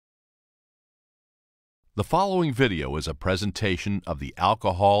The following video is a presentation of the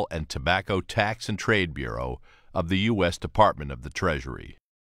Alcohol and Tobacco Tax and Trade Bureau of the U.S. Department of the Treasury.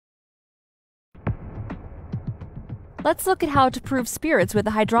 Let's look at how to prove spirits with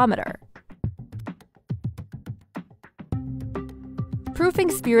a hydrometer. Proofing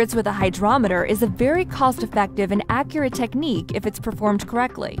spirits with a hydrometer is a very cost-effective and accurate technique if it's performed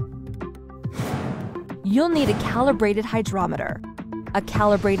correctly. You'll need a calibrated hydrometer, a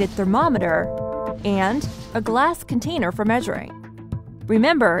calibrated thermometer, and a glass container for measuring.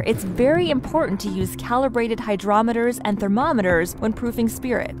 Remember, it's very important to use calibrated hydrometers and thermometers when proofing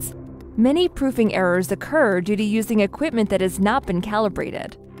spirits. Many proofing errors occur due to using equipment that has not been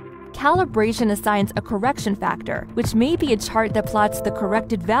calibrated. Calibration assigns a correction factor, which may be a chart that plots the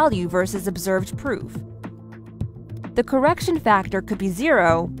corrected value versus observed proof. The correction factor could be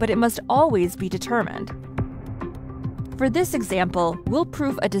 0, but it must always be determined. For this example, we'll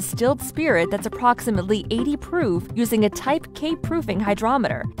proof a distilled spirit that's approximately 80 proof using a Type K proofing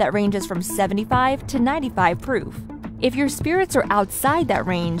hydrometer that ranges from 75 to 95 proof. If your spirits are outside that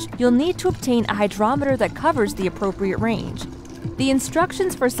range, you'll need to obtain a hydrometer that covers the appropriate range. The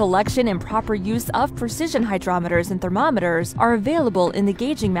instructions for selection and proper use of precision hydrometers and thermometers are available in the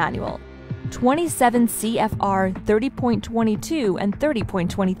gauging manual, 27 CFR 30.22 and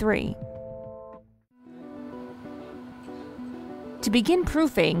 30.23. To begin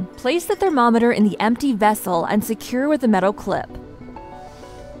proofing, place the thermometer in the empty vessel and secure with a metal clip.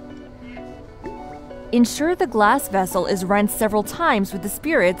 Ensure the glass vessel is rinsed several times with the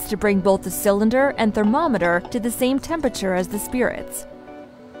spirits to bring both the cylinder and thermometer to the same temperature as the spirits.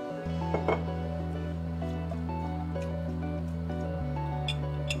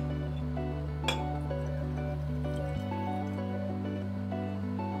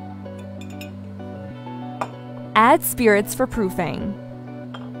 Add spirits for proofing.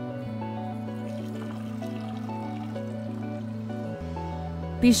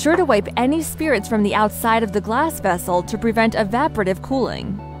 Be sure to wipe any spirits from the outside of the glass vessel to prevent evaporative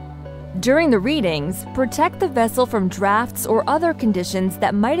cooling. During the readings, protect the vessel from drafts or other conditions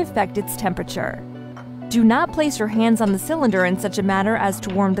that might affect its temperature. Do not place your hands on the cylinder in such a manner as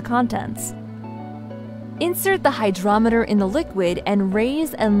to warm the contents. Insert the hydrometer in the liquid and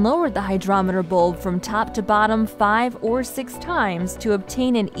raise and lower the hydrometer bulb from top to bottom 5 or 6 times to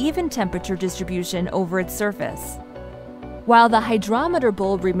obtain an even temperature distribution over its surface. While the hydrometer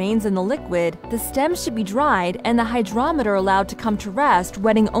bulb remains in the liquid, the stem should be dried and the hydrometer allowed to come to rest,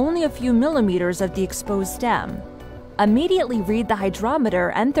 wetting only a few millimeters of the exposed stem. Immediately read the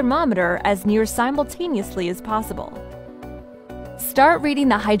hydrometer and thermometer as near simultaneously as possible. Start reading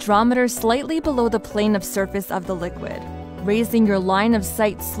the hydrometer slightly below the plane of surface of the liquid, raising your line of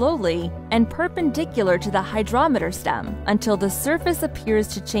sight slowly and perpendicular to the hydrometer stem until the surface appears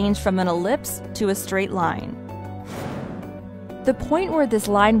to change from an ellipse to a straight line. The point where this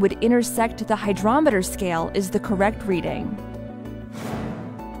line would intersect the hydrometer scale is the correct reading.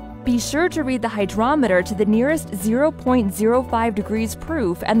 Be sure to read the hydrometer to the nearest 0.05 degrees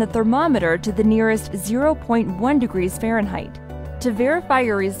proof and the thermometer to the nearest 0.1 degrees Fahrenheit. To verify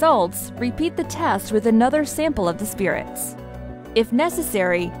your results, repeat the test with another sample of the spirits. If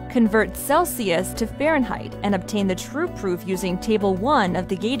necessary, convert Celsius to Fahrenheit and obtain the true proof using Table 1 of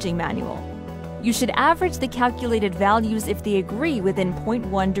the gauging manual. You should average the calculated values if they agree within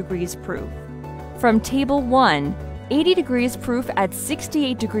 0.1 degrees proof. From Table 1, 80 degrees proof at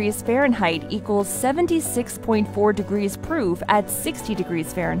 68 degrees Fahrenheit equals 76.4 degrees proof at 60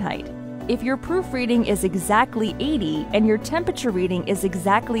 degrees Fahrenheit. If your proof reading is exactly 80 and your temperature reading is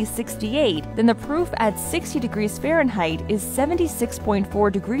exactly 68, then the proof at 60 degrees Fahrenheit is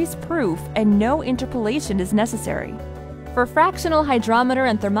 76.4 degrees proof and no interpolation is necessary. For fractional hydrometer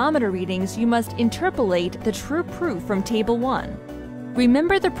and thermometer readings, you must interpolate the true proof from Table 1.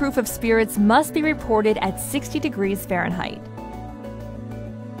 Remember, the proof of spirits must be reported at 60 degrees Fahrenheit.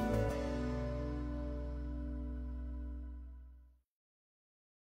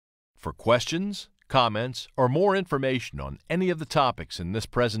 For questions, comments, or more information on any of the topics in this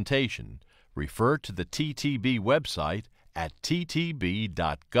presentation, refer to the TTB website at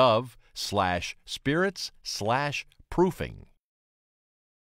ttb.gov/spirits/proofing.